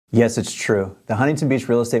Yes, it's true. The Huntington Beach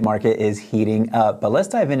real estate market is heating up, but let's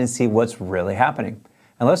dive in and see what's really happening.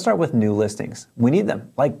 And let's start with new listings. We need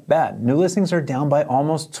them, like bad. New listings are down by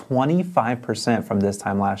almost 25% from this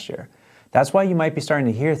time last year. That's why you might be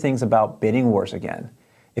starting to hear things about bidding wars again.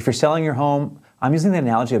 If you're selling your home, I'm using the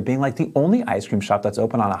analogy of being like the only ice cream shop that's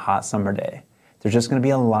open on a hot summer day. There's just going to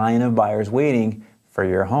be a line of buyers waiting for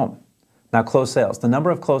your home. Now, closed sales. The number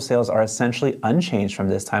of closed sales are essentially unchanged from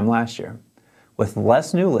this time last year. With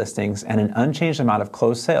less new listings and an unchanged amount of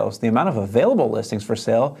closed sales, the amount of available listings for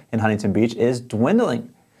sale in Huntington Beach is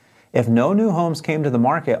dwindling. If no new homes came to the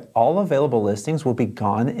market, all available listings will be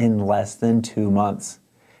gone in less than 2 months.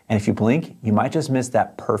 And if you blink, you might just miss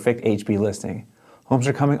that perfect HB listing. Homes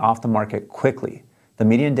are coming off the market quickly. The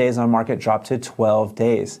median days on market dropped to 12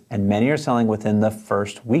 days, and many are selling within the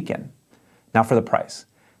first weekend. Now for the price.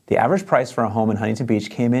 The average price for a home in Huntington Beach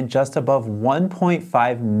came in just above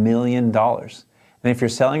 $1.5 million. And if you're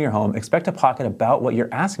selling your home, expect to pocket about what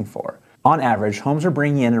you're asking for. On average, homes are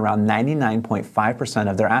bringing in around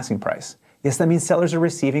 99.5% of their asking price. Yes, that means sellers are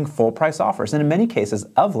receiving full price offers, and in many cases,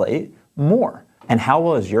 of late, more. And how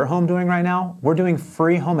well is your home doing right now? We're doing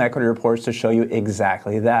free home equity reports to show you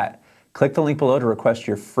exactly that. Click the link below to request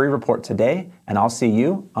your free report today, and I'll see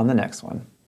you on the next one.